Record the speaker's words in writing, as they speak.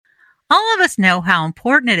All of us know how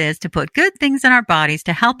important it is to put good things in our bodies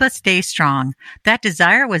to help us stay strong. That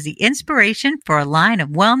desire was the inspiration for a line of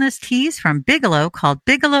wellness teas from Bigelow called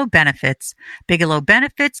Bigelow Benefits. Bigelow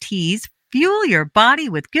Benefits teas fuel your body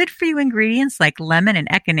with good-for-you ingredients like lemon and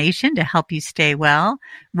echinacea to help you stay well,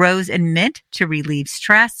 rose and mint to relieve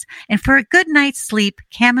stress, and for a good night's sleep,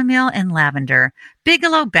 chamomile and lavender.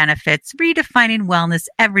 Bigelow Benefits, redefining wellness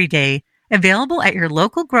every day. Available at your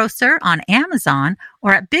local grocer, on Amazon,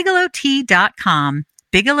 or at bigelowtea.com.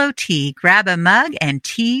 Bigelow Tea. Grab a mug and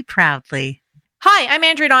tea proudly. Hi, I'm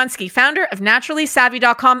Andrea Donsky, founder of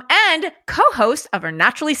naturallysavvy.com and co-host of our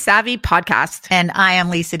Naturally Savvy podcast. And I am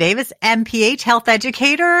Lisa Davis, MPH health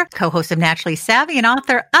educator, co-host of Naturally Savvy, and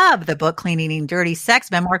author of the book Clean Eating Dirty Sex,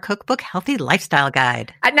 memoir cookbook, Healthy Lifestyle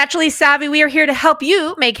Guide. At Naturally Savvy, we are here to help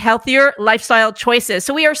you make healthier lifestyle choices.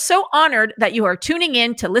 So we are so honored that you are tuning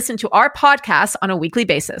in to listen to our podcast on a weekly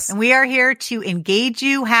basis. And we are here to engage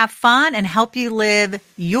you, have fun, and help you live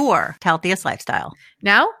your healthiest lifestyle.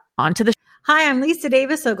 Now, on to the Hi, I'm Lisa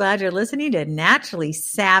Davis. So glad you're listening to Naturally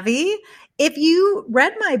Savvy. If you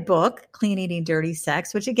read my book, Clean Eating Dirty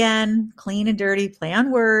Sex, which again, clean and dirty, play on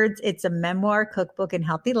words, it's a memoir, cookbook, and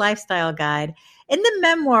healthy lifestyle guide. In the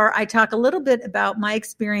memoir, I talk a little bit about my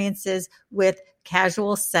experiences with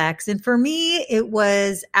casual sex. And for me, it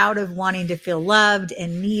was out of wanting to feel loved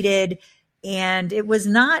and needed. And it was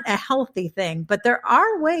not a healthy thing. But there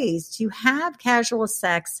are ways to have casual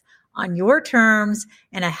sex on your terms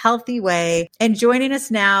in a healthy way. And joining us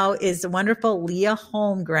now is the wonderful Lia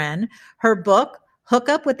Holmgren. Her book,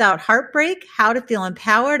 Hookup Without Heartbreak, How to Feel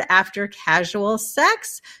Empowered After Casual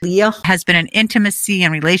Sex. Lia has been an intimacy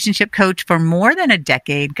and relationship coach for more than a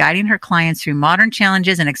decade, guiding her clients through modern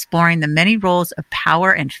challenges and exploring the many roles of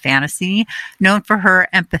power and fantasy. Known for her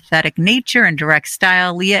empathetic nature and direct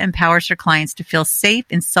style, Lia empowers her clients to feel safe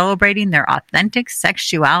in celebrating their authentic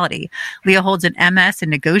sexuality. Lia holds an MS in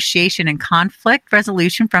negotiation and conflict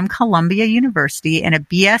resolution from Columbia University and a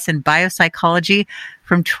BS in biopsychology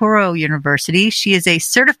from Touro University. She is a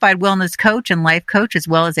certified wellness coach and life coach, as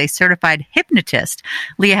well as a certified hypnotist.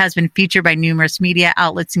 Lia has been featured by numerous media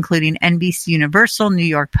outlets, including NBC Universal, New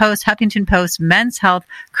York Post, Huffington Post, Men's Health,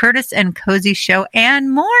 Curtis and Cosy Show,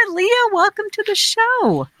 and more. Lia, welcome to the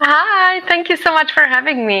show. Hi, thank you so much for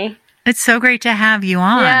having me. It's so great to have you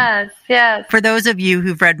on. Yes. For those of you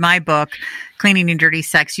who've read my book, Clean Eating Dirty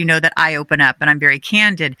Sex, you know that I open up and I'm very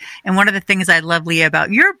candid. And one of the things I love, Lia,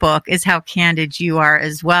 about your book is how candid you are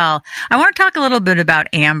as well. I want to talk a little bit about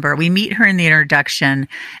Amber. We meet her in the introduction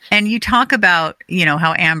and you talk about,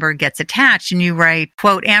 how Amber gets attached and you write,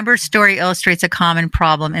 quote, Amber's story illustrates a common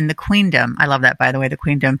problem in the queendom. I love that, by the way, the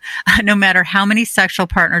queendom. No matter how many sexual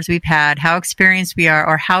partners we've had, how experienced we are,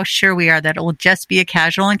 or how sure we are that it will just be a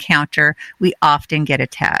casual encounter, we often get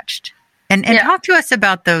attached. And talk to us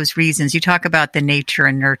about those reasons. You talk about the nature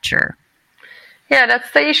and nurture. Yeah, that's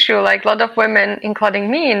the issue. Like a lot of women, including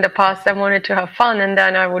me in the past, I wanted to have fun. And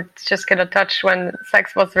then I would just get attached when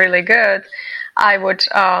sex was really good. I would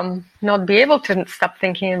not be able to stop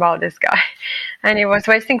thinking about this guy. And he was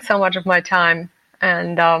wasting so much of my time.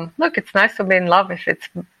 And look, it's nice to be in love if it's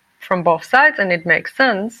from both sides and it makes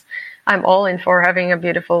sense. I'm all in for having a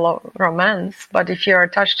beautiful romance. But if you're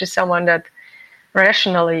attached to someone that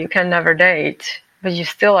rationally you can never date, but you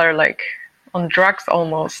still are like on drugs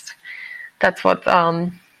almost, that's what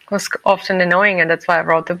was often annoying, and that's why I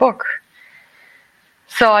wrote the book.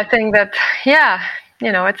 So I think that,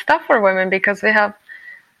 it's tough for women because the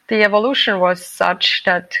evolution was such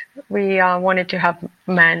that we wanted to have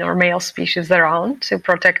men or male species around to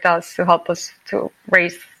protect us, to help us to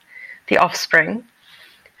raise the offspring.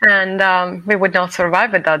 And we would not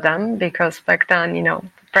survive without them because back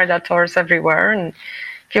then, predators everywhere, and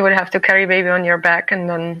if you would have to carry baby on your back and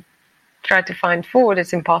then try to find food,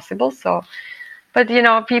 it's impossible. So, but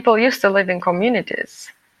people used to live in communities.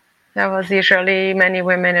 There was usually many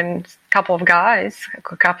women and a couple of guys,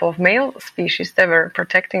 a couple of male species that were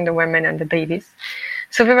protecting the women and the babies.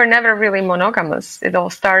 So we were never really monogamous. It all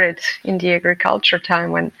started in the agriculture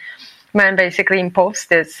time when men basically imposed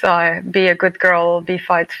this, be a good girl, be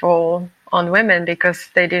faithful on women because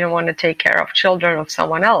they didn't want to take care of children of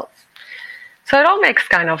someone else. So it all makes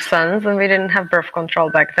kind of sense, and we didn't have birth control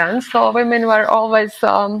back then. So women were always,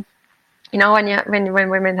 when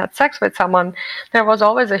women had sex with someone, there was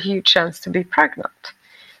always a huge chance to be pregnant.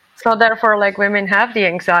 So therefore, women have the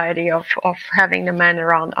anxiety of having the man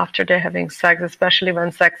around after they're having sex, especially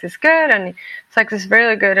when sex is good and sex is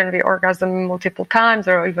really good and we orgasm multiple times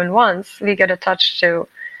or even once, we get attached to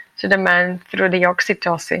the man through the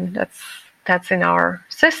oxytocin that's in our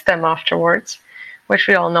system afterwards, which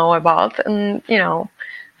we all know about. And,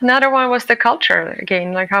 Another one was the culture,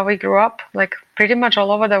 again, like how we grew up, like pretty much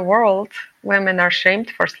all over the world, women are shamed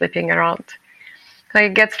for sleeping around. Like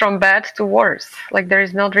it gets from bad to worse. Like there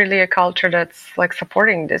is not really a culture that's like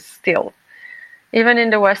supporting this still. Even in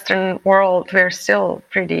the Western world, we're still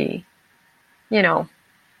pretty,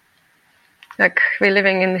 like we're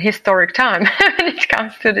living in historic time when it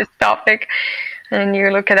comes to this topic. And you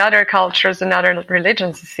look at other cultures and other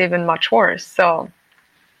religions, it's even much worse. So,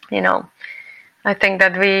 I think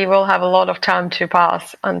that we will have a lot of time to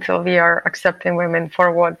pass until we are accepting women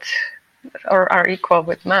for what or are equal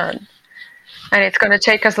with men. And it's going to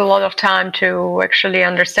take us a lot of time to actually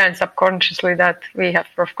understand subconsciously that we have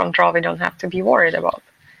birth control. We don't have to be worried about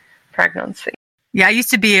pregnancy. Yeah, I used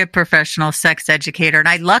to be a professional sex educator, and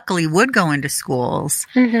I luckily would go into schools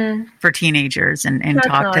for teenagers and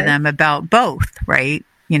talk to them about both, right?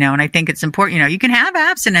 And I think it's important, you can have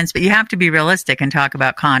abstinence, but you have to be realistic and talk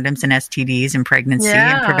about condoms and STDs and pregnancy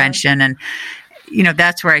and prevention. And,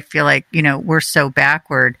 that's where I feel like, we're so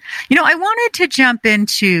backward. I wanted to jump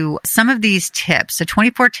into some of these tips, the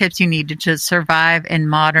 24 tips you need to survive in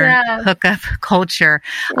modern hookup culture.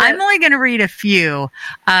 Yeah. I'm only going to read a few.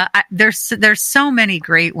 There's so many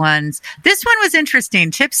great ones. This one was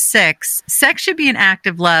interesting. Tip 6, sex should be an act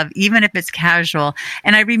of love, even if it's casual.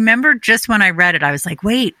 And I remember just when I read it, I was like,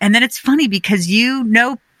 wait. And then it's funny because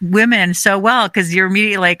women so well, because you're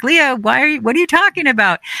immediately like, Lia, what are you talking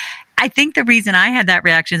about? I think the reason I had that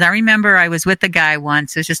reaction is I remember I was with a guy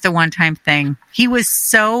once. It was just a one-time thing. He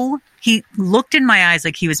looked in my eyes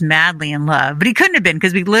like he was madly in love, but he couldn't have been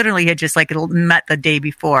because we literally had just like met the day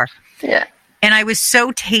before. Yeah. And I was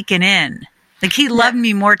so taken in. Like he loved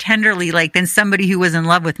me more tenderly like than somebody who was in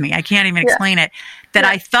love with me. I can't even explain it. That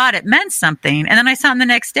I thought it meant something. And then I saw him the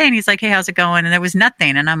next day and he's like, hey, how's it going? And there was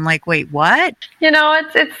nothing. And I'm like, wait, what? There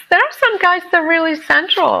are some guys that are really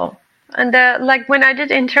central. And like when I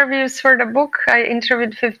did interviews for the book, I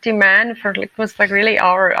interviewed 50 men for it was like really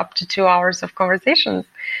up to 2 hours of conversations.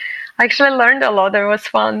 I actually learned a lot. It was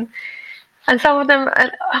fun. And some of them,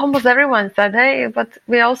 almost everyone said, hey, but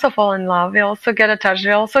we also fall in love. We also get attached.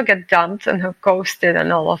 We also get dumped and ghosted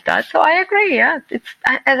and all of that. So I agree. Yeah.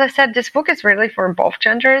 As I said, this book is really for both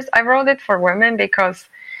genders. I wrote it for women because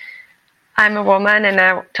I'm a woman and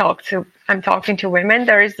I'm talking to women.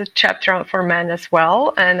 There is a chapter for men as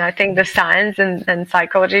well. And I think the science and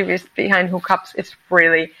psychology behind hookups is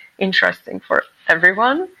really interesting for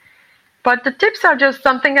everyone. But the tips are just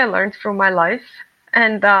something I learned through my life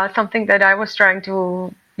and something that I was trying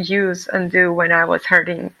to use and do when I was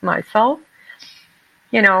hurting myself,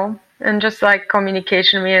 and just like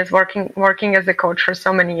communication, me as working as a coach for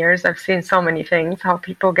so many years, I've seen so many things, how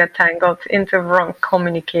people get tangled into wrong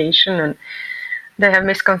communication and they have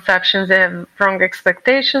misconceptions, they have wrong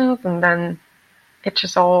expectations, and then it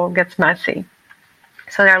just all gets messy.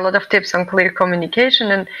 So there are a lot of tips on clear communication.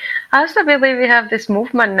 And I also believe we have this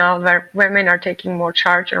movement now where women are taking more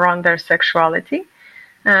charge around their sexuality.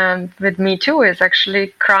 With Me Too is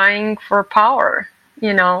actually crying for power,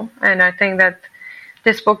 and I think that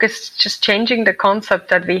this book is just changing the concept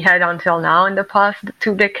that we had until now in the past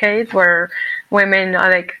 2 decades where women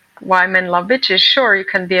are like, why men love bitches? Sure, you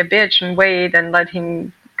can be a bitch and wait and let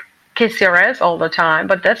him kiss your ass all the time,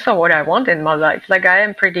 but that's not what I want in my life. Like I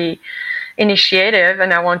am pretty initiative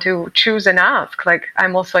and I want to choose and ask. Like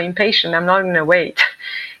I'm also impatient. I'm not going to wait,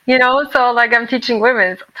 so like I'm teaching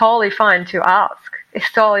women it's totally fine to ask.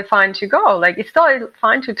 It's totally fine to go. Like it's totally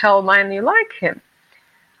fine to tell a man you like him.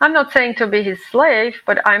 I'm not saying to be his slave,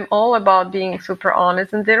 but I'm all about being super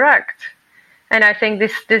honest and direct. And I think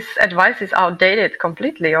this advice is outdated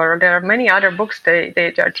completely. Or there are many other books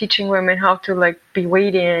they are teaching women how to like be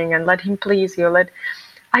waiting and let him please you.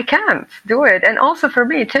 I can't do it. And also for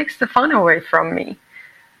me, it takes the fun away from me.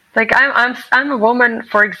 Like I'm a woman,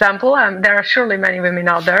 for example. There are surely many women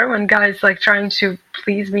out there when guys like trying to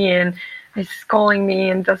please me and is calling me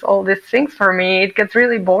and does all these things for me, it gets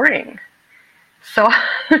really boring. So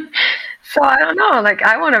I don't know, like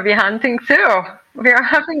I want to be hunting too. We're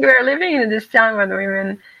living in this time when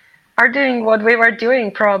women are doing what we were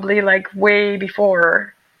doing probably like way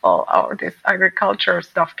before all this agriculture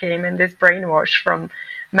stuff came and this brainwash from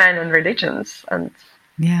men and religions. And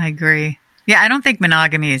yeah, I agree. Yeah, I don't think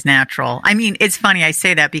monogamy is natural. I mean, it's funny I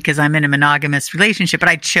say that because I'm in a monogamous relationship, but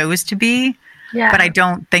I chose to be. Yeah. But I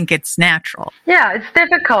don't think it's natural. Yeah, it's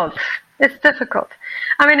difficult.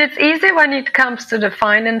 I mean, it's easy when it comes to the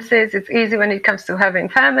finances. It's easy when it comes to having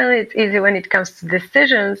family. It's easy when it comes to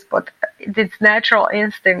decisions. But its natural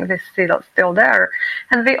instinct is still there.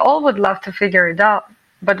 And we all would love to figure it out.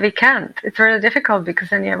 But we can't. It's really difficult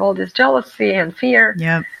because then you have all this jealousy and fear.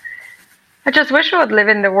 Yep. I just wish I would live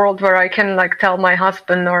in the world where I can like tell my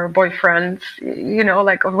husband or boyfriends,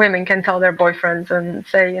 like women can tell their boyfriends and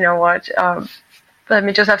say, you know what, let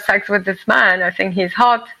me just have sex with this man. I think he's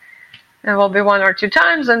hot. It will be 1 or 2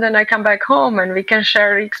 times, and then I come back home and we can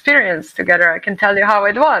share the experience together. I can tell you how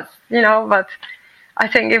it was, but I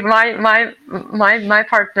think if my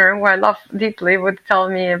partner, who I love deeply, would tell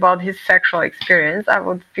me about his sexual experience, I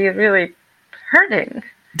would be really hurting.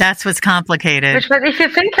 That's what's complicated. But if you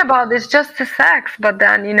think about it, it's just the sex. But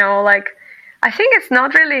then, I think it's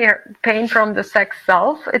not really pain from the sex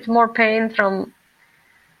self. It's more pain from,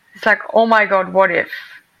 it's like, oh my God, what if?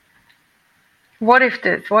 What if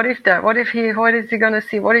this? What if that? What is he going to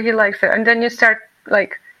see? What if he likes it? And then you start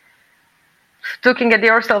like looking at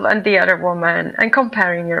yourself and the other woman and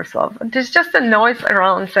comparing yourself. There's just a noise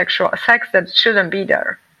around sexual sex that shouldn't be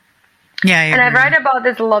there. Yeah, and I write about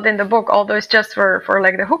this a lot in the book, although it's just for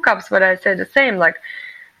like the hookups, but I say the same. Like,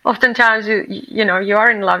 oftentimes you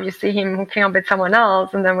are in love, you see him hooking up with someone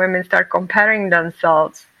else, and then women start comparing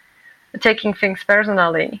themselves, taking things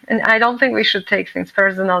personally. And I don't think we should take things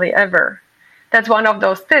personally ever. That's one of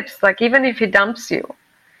those tips. Like, even if he dumps you,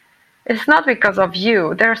 it's not because of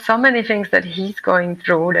you. There are so many things that he's going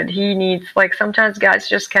through that he needs. Like, sometimes guys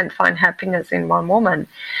just can't find happiness in one woman.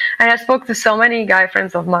 And I spoke to so many guy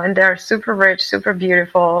friends of mine. They're super rich, super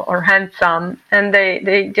beautiful, or handsome, and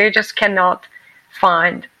they just cannot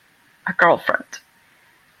find a girlfriend.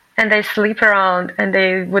 And they sleep around and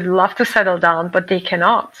they would love to settle down, but they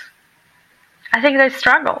cannot. I think they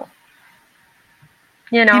struggle.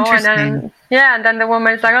 And then the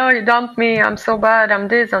woman is like, oh, you dumped me, I'm so bad, I'm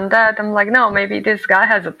this, I'm that. I'm like, no, maybe this guy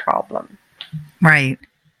has a problem. Right.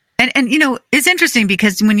 And it's interesting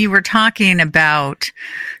because when you were talking about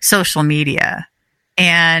social media,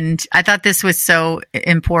 and I thought this was so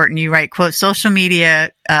important. You write, quote, social media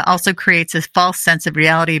also creates a false sense of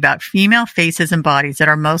reality about female faces and bodies that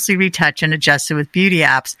are mostly retouched and adjusted with beauty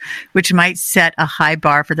apps, which might set a high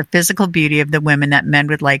bar for the physical beauty of the women that men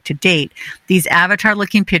would like to date. These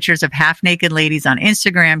avatar-looking pictures of half-naked ladies on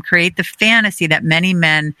Instagram create the fantasy that many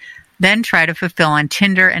men then try to fulfill on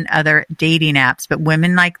Tinder and other dating apps. But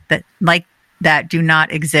women like that do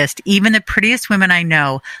not exist. Even the prettiest women I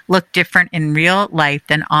know look different in real life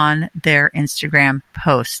than on their Instagram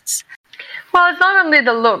posts. Well, it's not only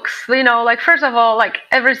the looks, like, first of all, like,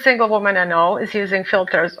 every single woman I know is using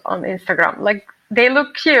filters on Instagram. Like, they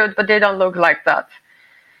look cute, but they don't look like that.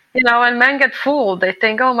 And men get fooled. They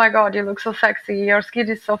think, oh my God, you look so sexy, your skin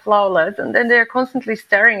is so flawless. And then they're constantly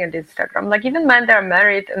staring at Instagram. Like, even men that are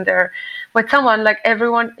married and they're with someone, like,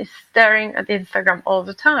 everyone is staring at Instagram all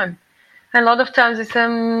the time. And a lot of times it's,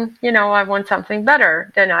 I want something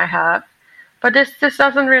better than I have. But this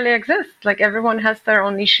doesn't really exist. Like, everyone has their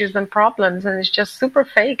own issues and problems, and it's just super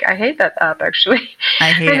fake. I hate that app, actually.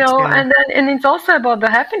 I hate it too. And it's also about the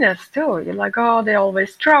happiness too. You're like, oh, they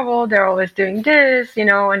always travel, they're always doing this, and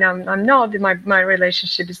I'm not. My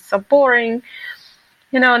relationship is so boring,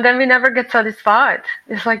 and then we never get satisfied.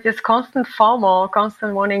 It's like this constant FOMO,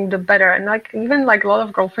 constant wanting the better. And like, even like a lot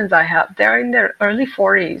of girlfriends I have, they're in their early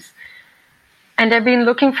 40s. And they've been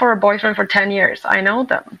looking for a boyfriend for 10 years. I know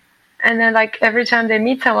them. And then, like, every time they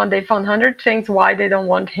meet someone, they found 100 things why they don't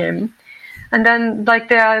want him. And then, like,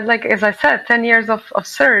 they are, like, as I said, 10 years of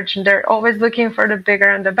search. And they're always looking for the bigger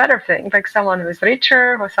and the better thing. Like someone who is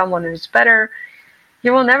richer or someone who is better.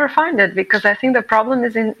 You will never find it, because I think the problem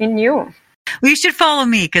is in you. Well, you should follow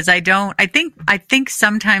me, because I think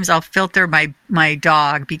sometimes I'll filter my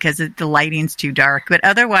dog because the lighting's too dark. But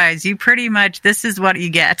otherwise, you pretty much, this is what you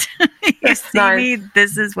get. You see nice. Me,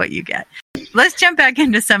 this is what you get. Let's jump back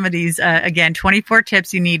into some of these. Again, 24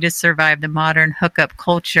 tips you need to survive the modern hookup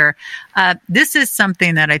culture. This is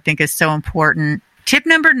something that I think is so important. Tip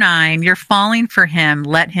number 9, you're falling for him,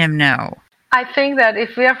 let him know. I think that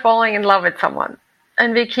if we are falling in love with someone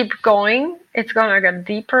and we keep going, it's going to get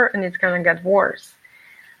deeper and it's going to get worse.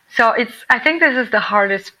 So I think this is the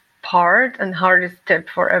hardest part and hardest tip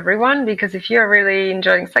for everyone, because if you're really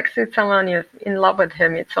enjoying sex with someone, you're in love with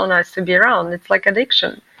him, it's so nice to be around. It's like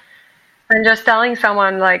addiction. And just telling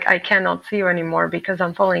someone, like, I cannot see you anymore because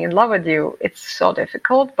I'm falling in love with you, it's so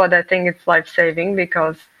difficult, but I think it's life-saving,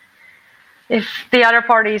 because if the other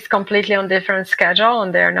party is completely on different schedule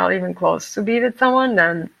and they're not even close to be with someone,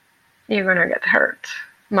 then you're going to get hurt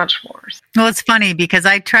much worse. Well, it's funny because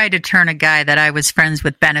I tried to turn a guy that I was friends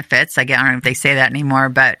with benefits. I don't know if they say that anymore,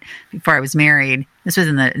 but before I was married, this was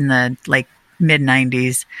in the like mid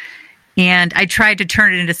 90s. And I tried to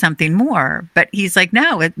turn it into something more, but he's like,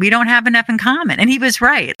 no, we don't have enough in common. And he was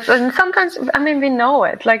right. And sometimes, we know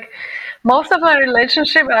it. Like, most of my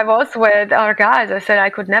relationship I was with are guys. I said I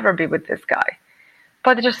could never be with this guy.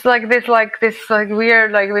 but just like this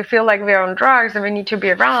weird, like we feel like we're on drugs and we need to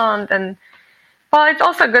be around. And well, it's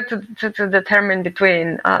also good to determine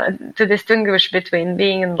to distinguish between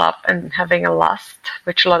being in love and having a lust,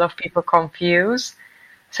 which a lot of people confuse.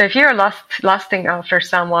 So if you're lusting after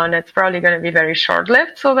someone, it's probably going to be very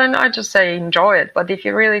short-lived. So then I just say enjoy it. But if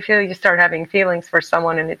you really feel you start having feelings for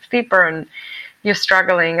someone and it's deeper and you're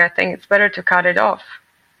struggling, I think it's better to cut it off.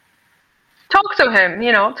 Talk to him,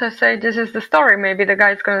 to say this is the story. Maybe the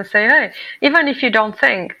guy's going to say, hey, even if you don't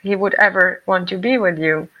think he would ever want to be with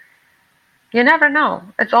you, you never know.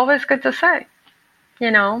 It's always good to say,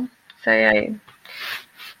 say, hey,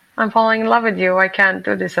 I'm falling in love with you. I can't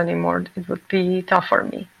do this anymore. It would be tough for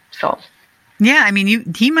me. So, yeah, I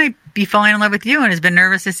mean, he might be falling in love with you and has been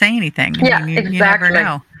nervous to say anything. Exactly. You never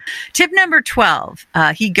know. Tip number 12,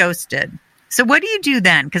 he ghosted. So what do you do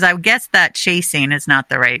then? Because I guess that chasing is not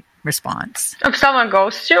the right response. If someone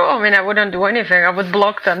ghosts you, I wouldn't do anything. I would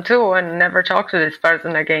block them too and never talk to this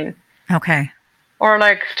person again. Okay. Or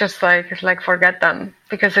just forget them.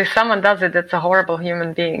 Because if someone does it, it's a horrible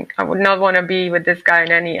human being. I would not want to be with this guy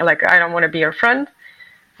in any, I don't want to be your friend.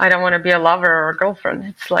 I don't want to be a lover or a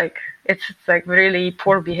girlfriend. It's really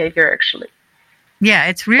poor behavior, actually. Yeah,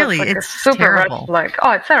 it's really, it's it's super terrible. Red flag.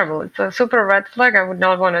 Oh, it's terrible. It's a super red flag. I would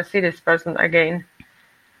not want to see this person again.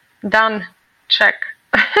 Done. Check.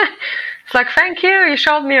 It's like, thank you. You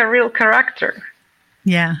showed me a real character.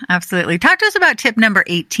 Yeah, absolutely. Talk to us about tip number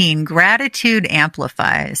 18, gratitude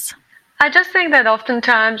amplifies. I just think that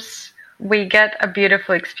oftentimes we get a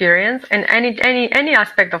beautiful experience in any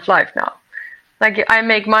aspect of life now. Like I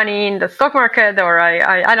make money in the stock market, or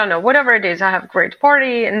I don't know, whatever it is, I have a great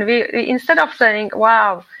party. And we instead of saying,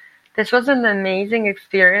 wow, this was an amazing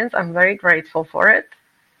experience, I'm very grateful for it,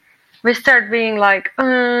 we start being like,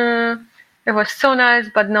 it was so nice,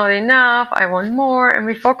 but not enough. I want more. And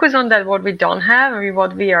we focus on that, what we don't have, and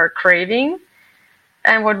what we are craving,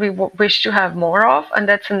 and what we wish to have more of. And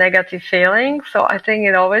that's a negative feeling. So I think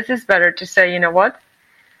it always is better to say, you know what?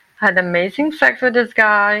 I had amazing sex with this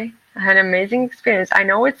guy. I had an amazing experience. I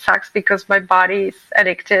know it sucks because my body is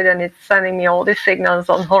addicted and it's sending me all these signals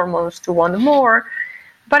on hormones to want more.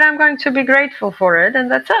 But I'm going to be grateful for it, and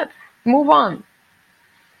that's it. Move on.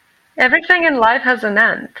 Everything in life has an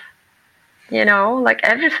end.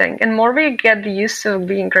 Everything. And more we get used to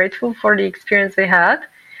being grateful for the experience we had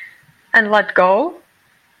and let go,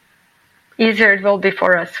 easier it will be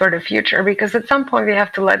for us for the future. Because at some point we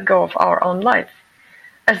have to let go of our own life.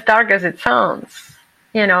 As dark as it sounds,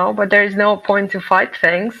 but there is no point to fight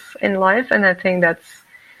things in life. And I think that's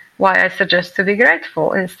why I suggest to be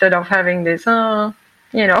grateful instead of having this,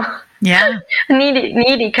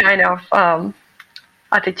 needy kind of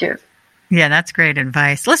attitude. Yeah, that's great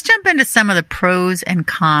advice. Let's jump into some of the pros and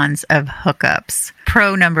cons of hookups.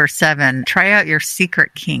 Pro number 7, try out your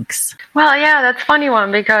secret kinks. Well, yeah, that's a funny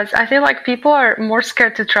one because I feel like people are more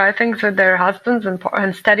scared to try things with their husbands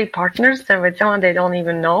and steady partners than with someone they don't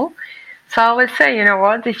even know. So I always say, you know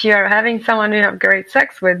what, if you're having someone you have great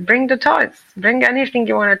sex with, bring the toys. Bring anything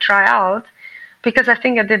you want to try out. Because I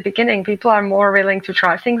think at the beginning, people are more willing to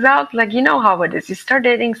try things out. Like, you know how it is. You start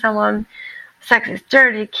dating someone, sex is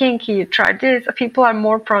dirty, kinky, you try this. People are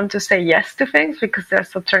more prone to say yes to things because they're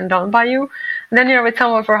so turned on by you. And then you're with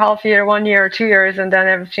someone for half a year, 1 year, 2 years, and then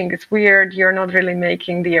everything is weird. You're not really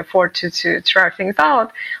making the effort to try things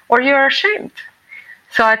out, or you're ashamed.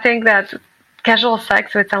 So I think that casual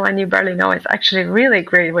sex with someone you barely know is actually a really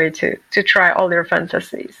great way to try all your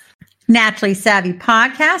fantasies. Naturally Savvy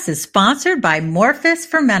Podcast is sponsored by Morphus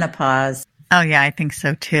for Menopause. Oh, yeah, I think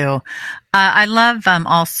so, too. I love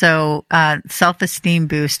also self-esteem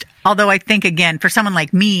boost. Although I think, again, for someone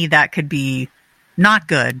like me, that could be not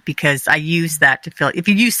good because I use that to feel, if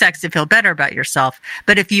you use sex to feel better about yourself.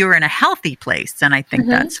 But if you're in a healthy place, then I think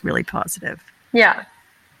that's really positive. Yeah.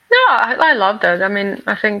 No, I love that. I mean,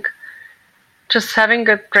 I think just having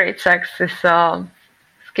great sex is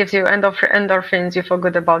gives you endorphins, you feel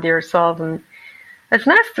good about yourself, and it's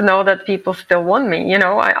nice to know that people still want me.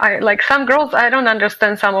 I like some girls, I don't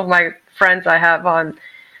understand some of my friends I have on,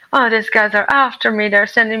 oh, these guys are after me, they're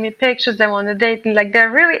sending me pictures, they want to date me. Like, they're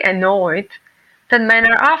really annoyed that men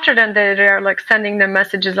are after them, they are like sending them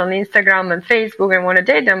messages on Instagram and Facebook and want to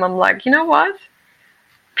date them. I'm like, you know what?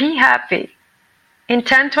 Be happy. In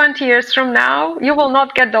 10, 20 years from now, you will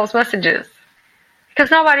not get those messages. Because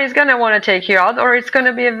nobody's going to want to take you out, or it's going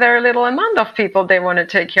to be a very little amount of people they want to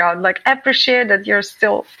take you out. Like, appreciate that you're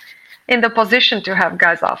still in the position to have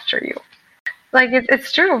guys after you. Like,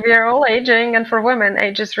 it's true. We are all aging, and for women,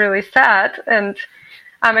 age is really sad. And,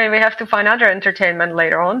 I mean, we have to find other entertainment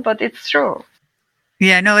later on, but it's true.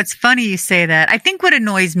 Yeah, no, it's funny you say that. I think what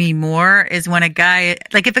annoys me more is when a guy,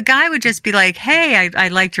 like if a guy would just be like, hey, I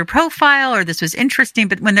liked your profile or this was interesting.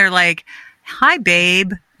 But when they're like, hi,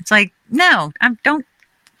 babe, it's like, no, don't.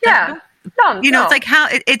 Yeah. Don't, you know, it's like how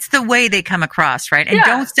it's the way they come across, right? And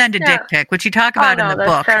don't send a dick pic, which you talk about in the book.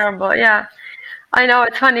 That's terrible. Yeah. I know,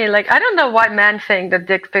 it's funny. Like, I don't know why men think that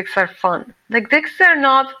dick pics are fun. Like, dicks are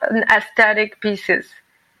not an aesthetic pieces.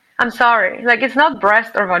 I'm sorry. Like, it's not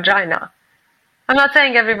breast or vagina. I'm not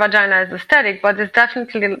saying every vagina is aesthetic, but it's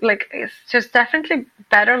definitely, like, it's just definitely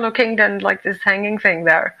better looking than, like, this hanging thing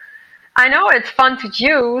there. I know it's fun to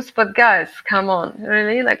use, but guys, come on,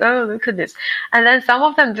 really? Like, oh, look at this. And then some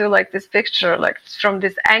of them do, like, this picture, like, from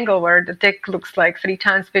this angle where the dick looks, like, 3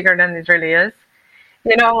 times bigger than it really is.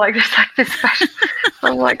 You know, like, there's, like, this special...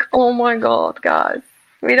 I'm like, oh, my God, guys.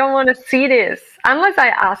 We don't want to see this. Unless I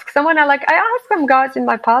ask someone. I asked some guys in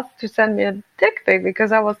my past to send me a dick pic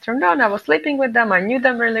because I was turned on. I was sleeping with them. I knew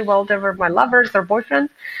them really well. They were my lovers or boyfriends.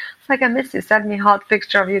 It's like, I miss you. Send me a hot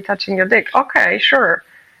picture of you touching your dick. Okay, sure.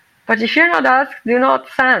 But if you're not asked, do not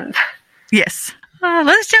send. Yes.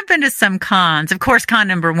 Let's jump into some cons. Of course, con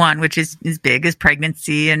number 1, which is big, is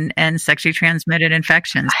pregnancy and sexually transmitted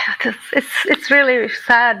infections. It's really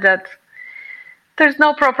sad that there's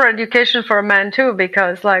no proper education for men too,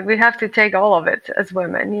 because like we have to take all of it as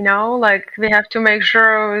women, you know, like we have to make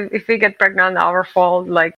sure if we get pregnant, our fault,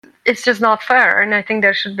 like it's just not fair. And I think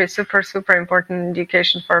there should be super, super important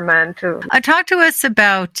education for men too. Talk to us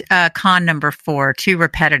about con number 4, too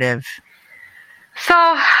repetitive.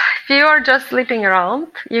 So if you are just sleeping around,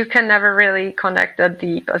 you can never really connect that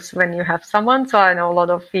deep as when you have someone. So I know a lot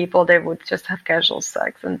of people, they would just have casual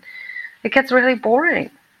sex and it gets really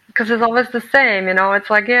boring because it's always the same. You know, it's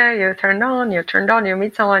like, yeah, you're turned on, you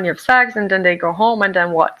meet someone, you have sex, and then they go home, and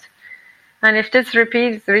then what? And if this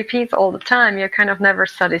repeats all the time, you're kind of never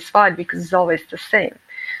satisfied because it's always the same.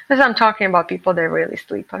 As I'm talking about people, they really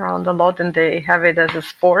sleep around a lot and they have it as a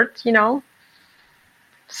sport, you know.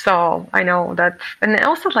 So I know that, and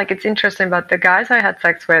also like it's interesting, but the guys I had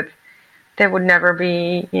sex with, they would never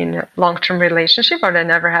be in a long-term relationship or they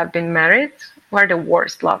never have been married, were the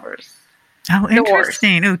worst lovers. Oh,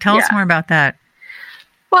 interesting. Oh, tell us more about that.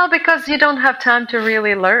 Well, because you don't have time to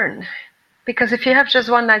really learn. Because if you have just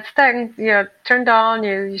one night stand, you're turned on,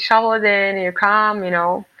 you shovel it in, you come, you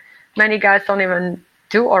know. Many guys don't even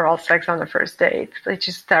do oral sex on the first date, which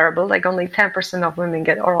is terrible. Like only 10% of women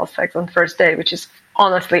get oral sex on the first date, which is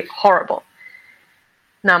honestly horrible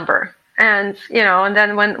number. And, you know, and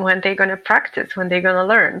then when they're going to practice, when they're going to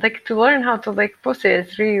learn, like to learn how to lick pussy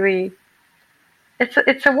is really,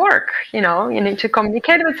 it's a work, you know, you need to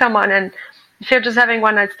communicate with someone. And if you're just having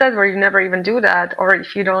one night stand where you never even do that, or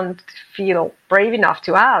if you don't feel brave enough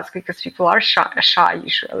to ask, because people are shy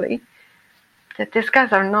usually, that these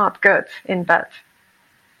guys are not good in bed.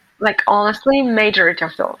 Like, honestly, majority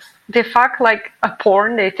of those. They fuck like a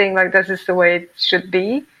porn. They think like this is the way it should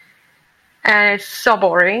be. And it's so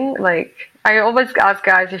boring. Like, I always ask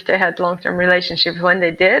guys if they had long-term relationships. When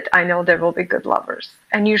they did, I know they will be good lovers.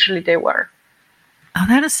 And usually they were. Oh,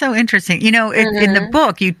 that is so interesting. You know, in the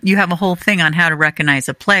book, you have a whole thing on how to recognize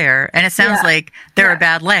a player. And it sounds like they're a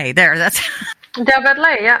bad lay. They're a bad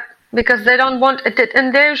lay, yeah. Because they don't want it,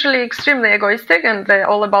 and they're usually extremely egoistic, and they're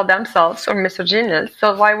all about themselves or misogynist.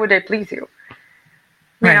 So why would they please you?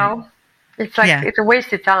 You know, it's like it's a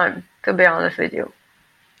wasted time, to be honest with you.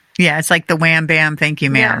 Yeah, it's like the wham bam, thank you,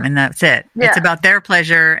 ma'am, and that's it. Yeah. It's about their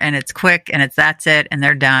pleasure, and it's quick, and that's it, and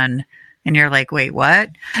they're done. And you're like, wait,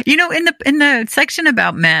 what? You know, in the section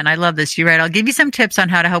about men, I love this. You write, I'll give you some tips on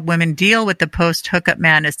how to help women deal with the post-hookup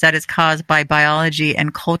madness that is caused by biology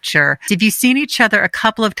and culture. If you've seen each other a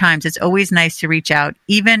couple of times, it's always nice to reach out,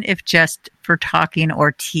 even if just for talking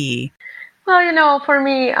or tea. Well, you know, for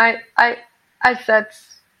me, I said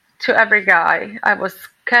to every guy I was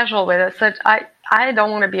casual with, I said, I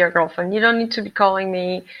don't want to be your girlfriend. You don't need to be calling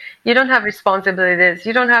me. You don't have responsibilities.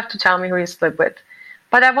 You don't have to tell me who you sleep with.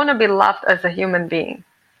 But I want to be loved as a human being.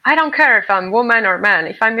 I don't care if I'm woman or man.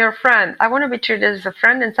 If I'm your friend, I want to be treated as a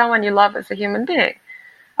friend and someone you love as a human being.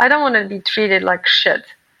 I don't want to be treated like shit.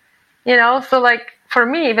 You know, so like for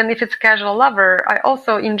me, even if it's a casual lover, I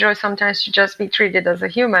also enjoy sometimes to just be treated as a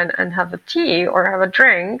human and have a tea or have a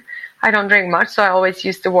drink. I don't drink much, so I always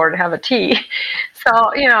use the word have a tea.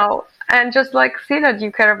 So, you know, and just like see that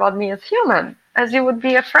you care about me as human, as you would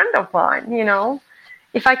be a friend of mine, you know.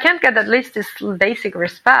 If I can't get at least this basic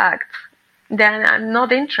respect, then I'm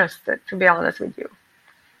not interested, to be honest with you.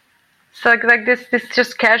 So like this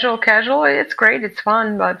just casual, it's great, it's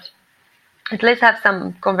fun, but at least have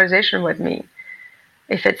some conversation with me.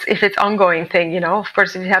 If it's ongoing thing, you know, of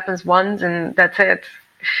course, if it happens once and that's it,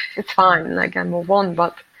 it's fine. Like, I move on.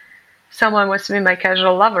 But if someone wants to be my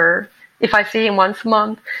casual lover, if I see him once a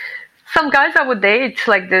month, some guys I would date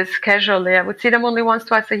like this casually, I would see them only once,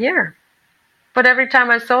 twice a year. But every time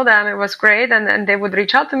I saw them, it was great. And they would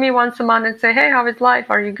reach out to me once a month and say, hey, how is life?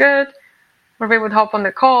 Are you good? Or we would hop on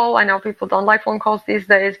the call. I know people don't like phone calls these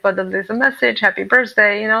days, but there's a message, happy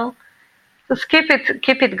birthday, Just keep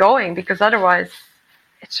it going, because otherwise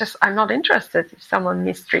it's just, I'm not interested if someone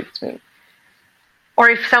mistreats me. Or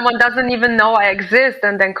if someone doesn't even know I exist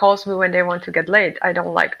and then calls me when they want to get laid. I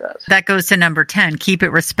don't like that. That goes to number 10. Keep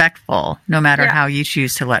it respectful, no matter how you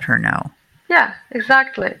choose to let her know. Yeah,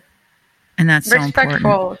 exactly. And that's so respectful.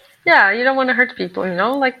 important. Yeah, you don't want to hurt people,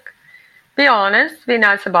 like, be honest, be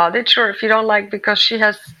nice about it. Sure, if you don't like because she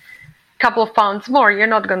has a couple of pounds more, you're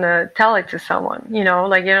not going to tell it to someone,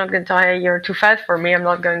 like, you're not going to tell, hey, you're too fat for me.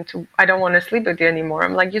 I don't want to sleep with you anymore.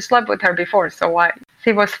 I'm like, you slept with her before, so why?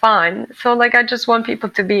 She was fine. So, like, I just want people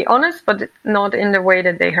to be honest, but not in the way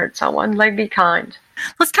that they hurt someone. Like, be kind.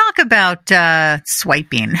 Let's talk about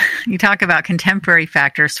swiping. You talk about contemporary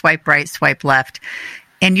factors, swipe right, swipe left.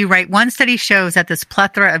 And you write, one study shows that this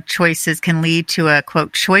plethora of choices can lead to a,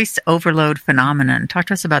 quote, choice overload phenomenon. Talk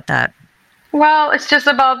to us about that. Well, it's just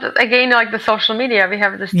about, again, like the social media. We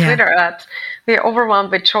have this Twitter app. We're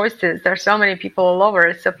overwhelmed with choices. There's so many people all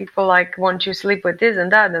over. So people want to sleep with this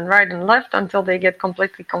and that and right and left until they get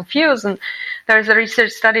completely confused. And there's a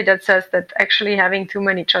research study that says that actually having too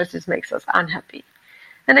many choices makes us unhappy.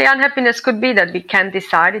 And the unhappiness could be that we can't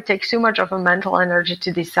decide. It takes too much of a mental energy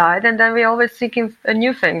to decide. And then we're always seeking a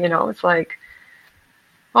new thing, It's like,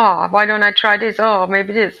 oh, why don't I try this? Oh,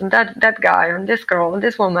 maybe this and that guy and this girl and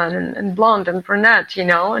this woman and blonde and brunette,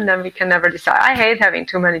 And then we can never decide. I hate having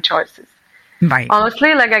too many choices. Right.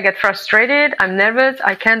 Honestly, like, I get frustrated. I'm nervous.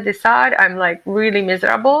 I can't decide. I'm like really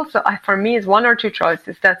miserable. So for me, it's one or two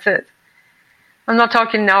choices. That's it. I'm not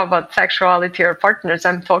talking now about sexuality or partners.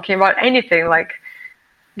 I'm talking about anything. Like,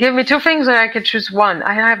 give me two things and I could choose one.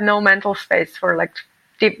 I have no mental space for like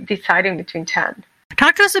deciding between 10.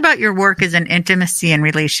 Talk to us about your work as an intimacy and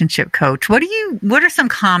relationship coach. What are some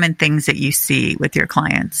common things that you see with your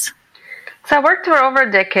clients? So I worked for over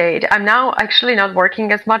a decade. I'm now actually not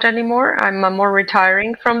working as much anymore. I'm more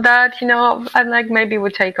retiring from that. I like maybe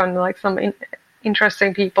would take on like some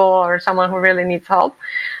interesting people or someone who really needs help.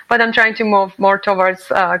 But I'm trying to move more towards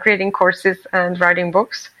creating courses and writing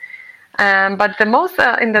books. But the most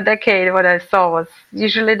in the decade, what I saw was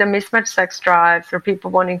usually the mismatched sex drives, or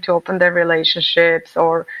people wanting to open their relationships,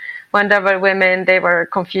 or when there were women, they were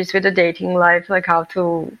confused with the dating life, like how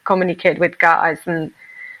to communicate with guys, and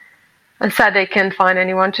said they can't find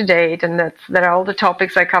anyone to date. And that are all the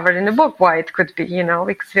topics I covered in the book, why it could be,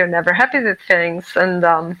 because we're never happy with things. And,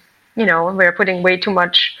 we're putting way too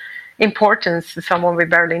much importance to someone we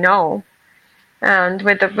barely know. And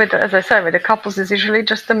with as I said, with the couples, it's usually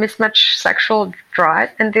just a mismatched sexual drive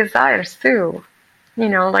and desires too.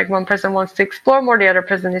 Like one person wants to explore more, the other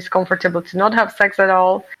person is comfortable to not have sex at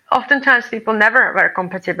all. Oftentimes people never were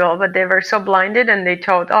compatible, but they were so blinded and they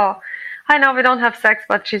thought, oh, I know we don't have sex,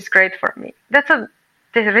 but she's great for me. That's the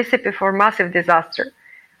recipe for massive disaster.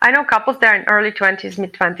 I know couples that are in early 20s,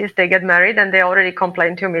 mid-20s, they get married and they already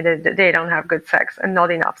complain to me that they don't have good sex and not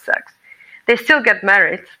enough sex. They still get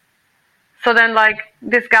married. So then, like,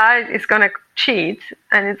 this guy is going to cheat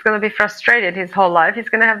and it's going to be frustrated his whole life. He's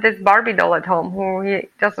going to have this Barbie doll at home who he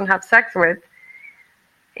doesn't have sex with.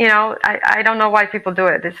 I don't know why people do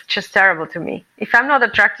it. It's just terrible to me. If I'm not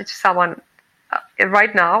attracted to someone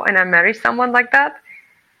right now and I marry someone like that,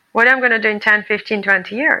 what am I going to do in 10, 15,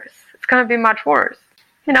 20 years? It's going to be much worse.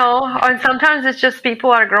 And sometimes it's just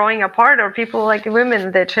people are growing apart, or people like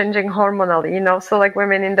women, they're changing hormonally, so like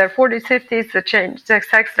women in their 40s, 50s, the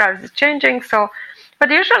sex drive is changing. So, but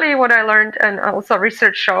usually what I learned, and also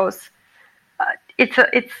research shows,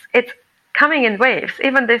 it's coming in waves.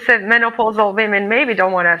 Even they said menopausal women maybe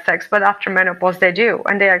don't want to have sex, but after menopause they do,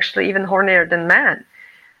 and they're actually even hornier than men.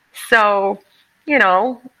 So,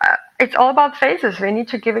 it's all about phases. We need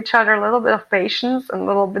to give each other a little bit of patience and a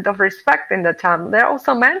little bit of respect in the time. There are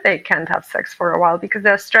also men, they can't have sex for a while because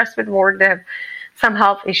they're stressed with work, they have some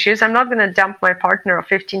health issues. I'm not going to dump my partner of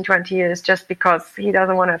 15, 20 years just because he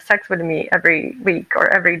doesn't want to have sex with me every week or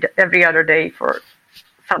every other day for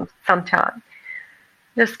some time.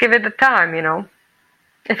 Just give it the time,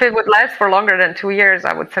 If it would last for longer than 2 years,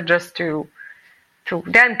 I would suggest to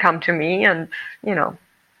then come to me and,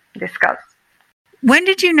 discuss. When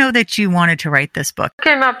did you know that you wanted to write this book? It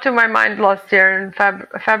came up to my mind last year in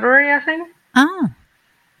February, I think. Oh.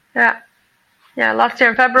 Yeah, last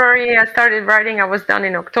year in February, I started writing. I was done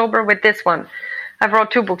in October with this one. I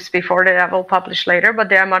wrote 2 books before that I will publish later, but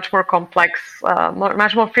they are much more complex,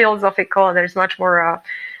 much more philosophical, and there's much more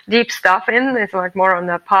deep stuff in. It's like more on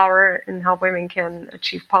the power and how women can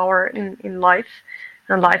achieve power in life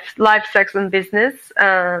and life, sex, and business.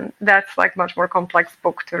 That's like much more complex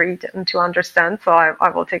book to read and to understand. So I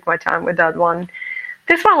will take my time with that one.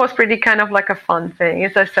 This one was pretty kind of like a fun thing.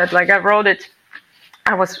 As I said, like I wrote it,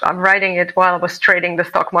 I'm writing it while I was trading the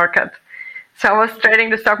stock market. So I was trading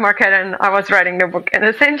the stock market and I was writing the book at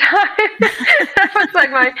the same time. That was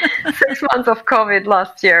like my 6 months of COVID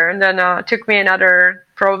last year. And then it took me another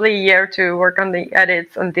probably a year to work on the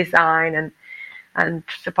edits and design and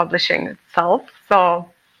the publishing itself. So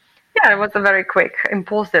yeah, it was a very quick,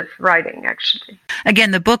 impulsive writing, actually.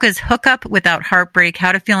 Again, the book is Hookup Without Heartbreak,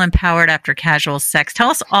 How to Feel Empowered After Casual Sex. Tell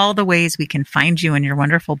us all the ways we can find you and your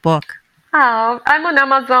wonderful book. Oh, I'm on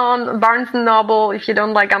Amazon, Barnes & Noble, if you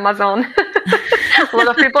don't like Amazon. A lot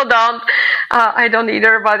of people don't. I don't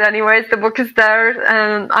either, but anyways, the book is there.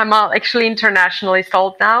 And I'm actually internationally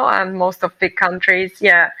sold now, and most of big countries,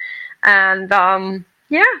 yeah. And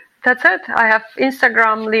yeah, that's it. I have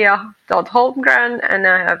Instagram, Lia.Holmgren, and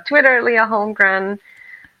I have Twitter, Lia Holmgren.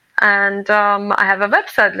 And I have a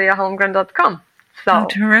website, liaholmgren.com. So. Oh,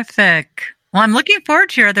 terrific. Well, I'm looking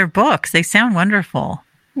forward to your other books. They sound wonderful.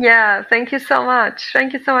 Yeah, thank you so much.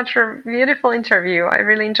 Thank you so much for a beautiful interview. I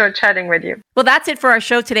really enjoyed chatting with you. Well, that's it for our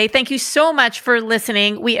show today. Thank you so much for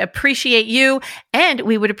listening. We appreciate you, and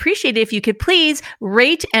we would appreciate it if you could please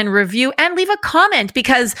rate and review and leave a comment,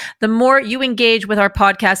 because the more you engage with our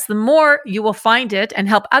podcast, the more you will find it and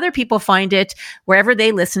help other people find it wherever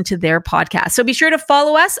they listen to their podcast. So be sure to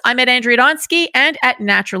follow us. I'm at Andrea Donsky and at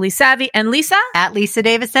Naturally Savvy, and Lisa at Lisa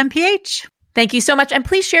Davis MPH. Thank you so much. And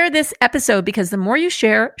please share this episode, because the more you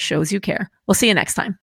share shows you care. We'll see you next time.